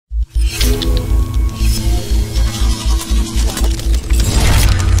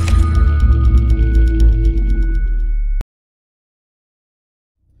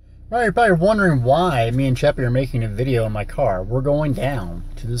Well, you're probably wondering why me and Cheppy are making a video in my car. We're going down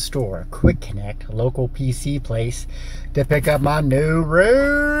to the store, Quick Connect, a local PC place, to pick up my new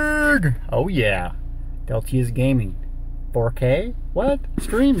rig. Oh yeah, Deltia's Gaming. 4K? What?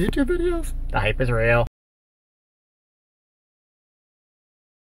 Streams, YouTube videos? The hype is real.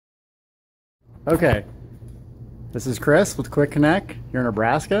 Okay, this is Chris with Quick Connect. You're in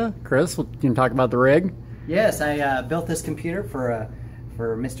Nebraska. Chris, you can talk about the rig? Yes, I built this computer for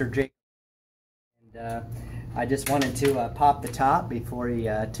Mr. Jake, and I just wanted to pop the top before he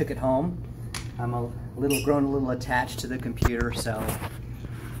took it home. I'm grown a little attached to the computer, so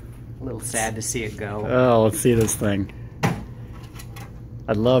a little sad to see it go. Oh, let's see this thing.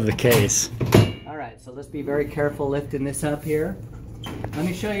 I love the case. All right, so let's be very careful lifting this up here. Let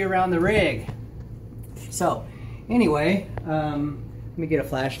me show you around the rig. So, anyway, let me get a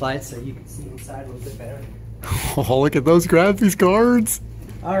flashlight so you can see inside a little bit better. Oh, look at those graphics cards.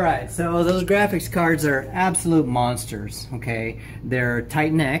 Alright, so those graphics cards are absolute monsters, okay? They're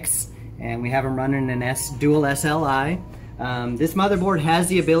Titan X, and we have them running an dual SLI. This motherboard has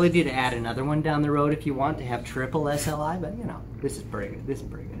the ability to add another one down the road if you want to have triple SLI, but you know, this is pretty good. This is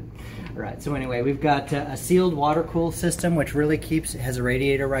pretty good. Alright, so anyway, we've got a sealed water cool system, which really has a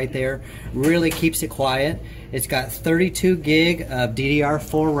radiator right there, really keeps it quiet. It's got 32 gig of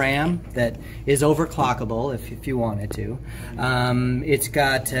DDR4 RAM that is overclockable if you wanted to. It's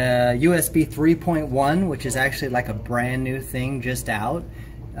got USB 3.1, which is actually like a brand new thing just out,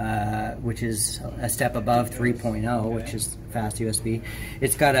 which is a step above 3.0, which is fast USB.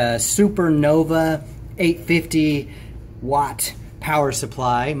 It's got a Supernova 850 watt power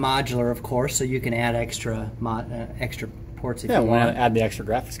supply, modular of course, so you can add extra ports if you want. To add the extra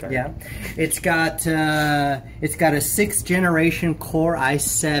graphics card. Yeah, it's got a 6th generation Core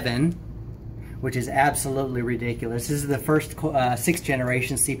i7, which is absolutely ridiculous. This is the first 6th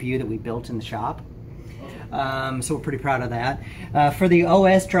generation CPU that we built in the shop, so we're pretty proud of that. For the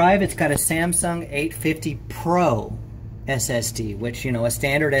OS drive, it's got a Samsung 850 Pro SSD, which, you know, a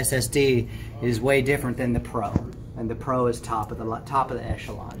standard SSD is way different than the Pro. And the Pro is top of the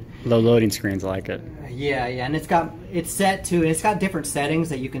echelon. Low loading screens, I like it. Yeah, and it's got different settings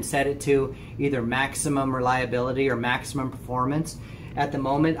that you can set it to, either maximum reliability or maximum performance. At the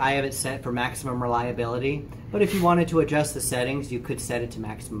moment, I have it set for maximum reliability, but if you wanted to adjust the settings, you could set it to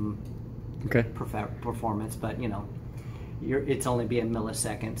maximum performance. But you know, it's only be in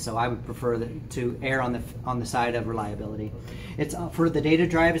milliseconds, so I would prefer to err on the side of reliability. It's for the data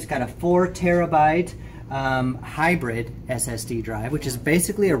drive. It's got a 4 terabyte hybrid SSD drive, which is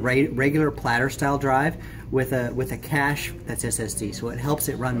basically a regular platter style drive with a cache that's SSD, so it helps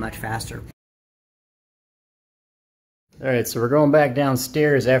it run much faster. Alright, so we're going back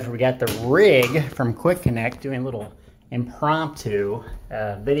downstairs after we got the rig from Quick Connect, doing a little impromptu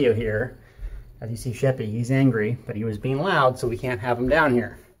video here. As you see, Sheppy, he's angry, but he was being loud, so we can't have him down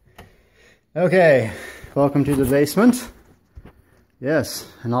here. Okay, welcome to the basement. Yes,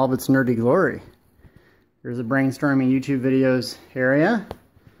 in all of its nerdy glory. There's a brainstorming YouTube videos area.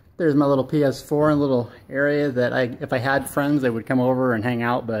 There's my little PS4 and little area that if I had friends, they would come over and hang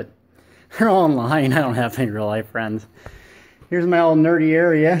out, but they're all online. I don't have any real life friends. Here's my old nerdy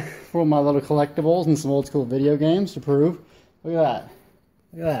area full of my little collectibles and some old school video games to prove. Look at that.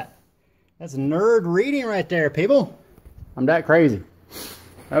 Look at that. That's nerd reading right there, people. I'm that crazy.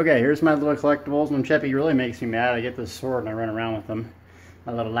 Okay, here's my little collectibles. When Cheppy really makes me mad, I get this sword and I run around with them.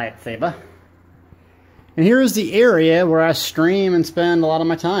 My little lightsaber. And here's the area where I stream and spend a lot of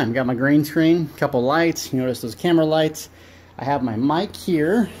my time. Got my green screen, a couple lights. You notice those camera lights. I have my mic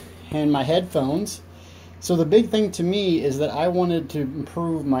here and my headphones. So the big thing to me is that I wanted to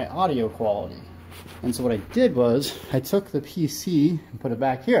improve my audio quality. And so what I did was I took the PC and put it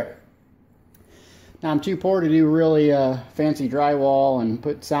back here. Now I'm too poor to do really fancy drywall and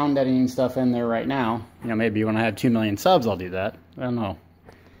put sound editing stuff in there right now. You know, maybe when I have 2 million subs I'll do that. I don't know.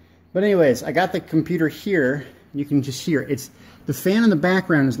 But anyways, I got the computer here. You can just hear the fan in the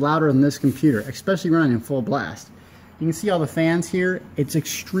background is louder than this computer, especially running in full blast. You can see all the fans here. It's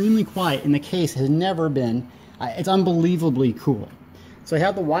extremely quiet, and the case has never been. It's unbelievably cool. So I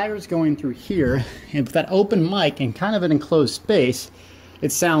have the wires going through here, and with that open mic and kind of an enclosed space,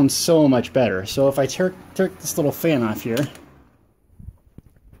 it sounds so much better. So if I took this little fan off here,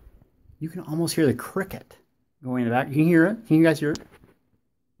 you can almost hear the cricket going in the back. You can hear it? Can you guys hear it?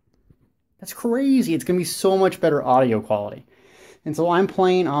 That's crazy. It's going to be so much better audio quality. And so I'm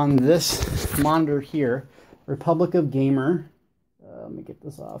playing on this monitor here, Republic of Gamer. Let me get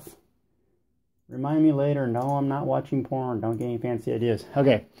this off. Remind me later. No, I'm not watching porn. Don't get any fancy ideas.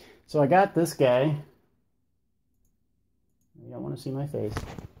 Okay, so I got this guy. You don't want to see my face.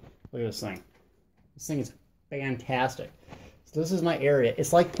 Look at this thing. This thing is fantastic. So this is my area.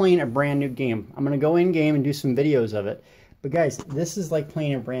 It's like playing a brand new game. I'm going to go in game and do some videos of it. But guys, this is like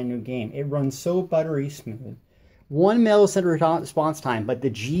playing a brand new game. It runs so buttery smooth. 1 millisecond response time, but the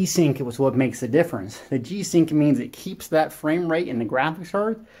G-Sync was what makes the difference. The G-Sync means it keeps that frame rate in the graphics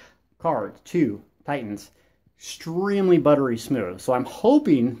card, 2 Titans, extremely buttery smooth. So I'm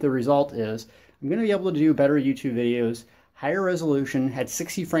hoping the result is I'm going to be able to do better YouTube videos, higher resolution, at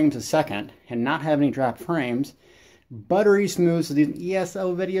 60 frames a second, and not have any dropped frames. Buttery smooth, so these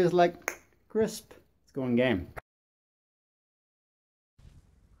ESO videos like crisp. Let's go in game.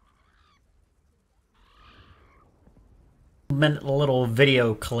 Little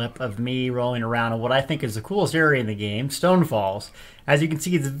video clip of me rolling around in what I think is the coolest area in the game, Stone Falls. As you can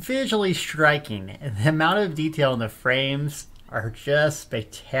see, it's visually striking. The amount of detail in the frames are just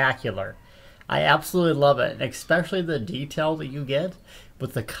spectacular. I absolutely love it, especially the detail that you get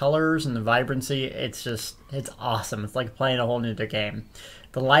with the colors and the vibrancy. It's awesome. It's like playing a whole new game.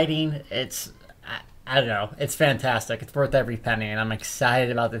 The lighting, I don't know, it's fantastic. It's worth every penny, and I'm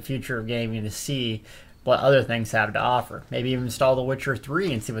excited about the future of gaming to see what other things have to offer. Maybe even install The Witcher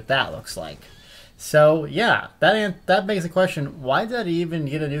 3 and see what that looks like. So yeah, that begs the question, why did I even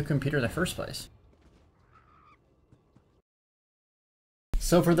get a new computer in the first place?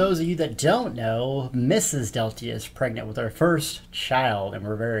 So for those of you that don't know, Mrs. Deltia is pregnant with her first child, and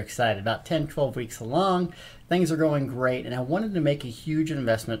we're very excited. About 10-12 weeks along, things are going great, and I wanted to make a huge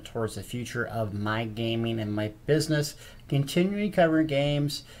investment towards the future of my gaming and my business, continuing covering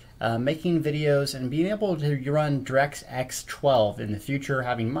games, making videos, and being able to run DirectX 12 in the future,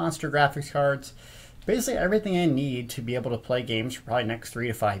 having monster graphics cards, basically everything I need to be able to play games for probably the next 3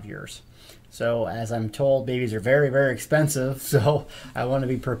 to 5 years. So as I'm told, babies are very, very expensive, so I want to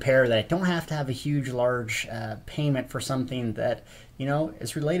be prepared that I don't have to have a huge, large payment for something that, you know,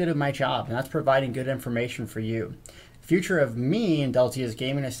 is related to my job, and that's providing good information for you. Future of me in Deltia's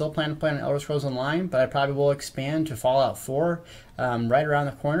gaming, I still plan to play on Elder Scrolls Online, but I probably will expand to Fallout 4 right around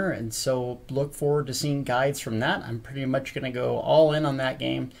the corner, and so look forward to seeing guides from that. I'm pretty much going to go all in on that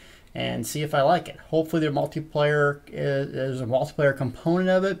game and see if I like it. Hopefully there's a multiplayer component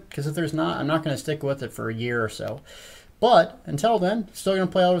of it, because if there's not, I'm not going to stick with it for a year or so. But until then, still going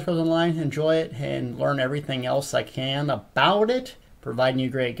to play Elder Scrolls Online, enjoy it, and learn everything else I can about it, providing you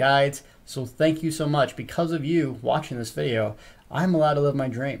great guides. So thank you so much. Because of you watching this video, I'm allowed to live my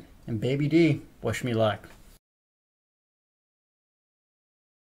dream. And Baby D, wish me luck.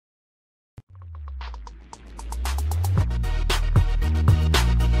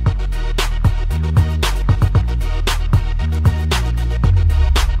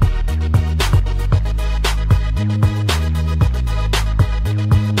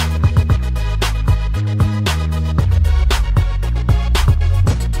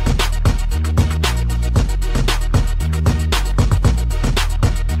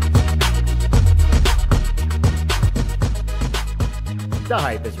 The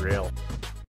hype is real.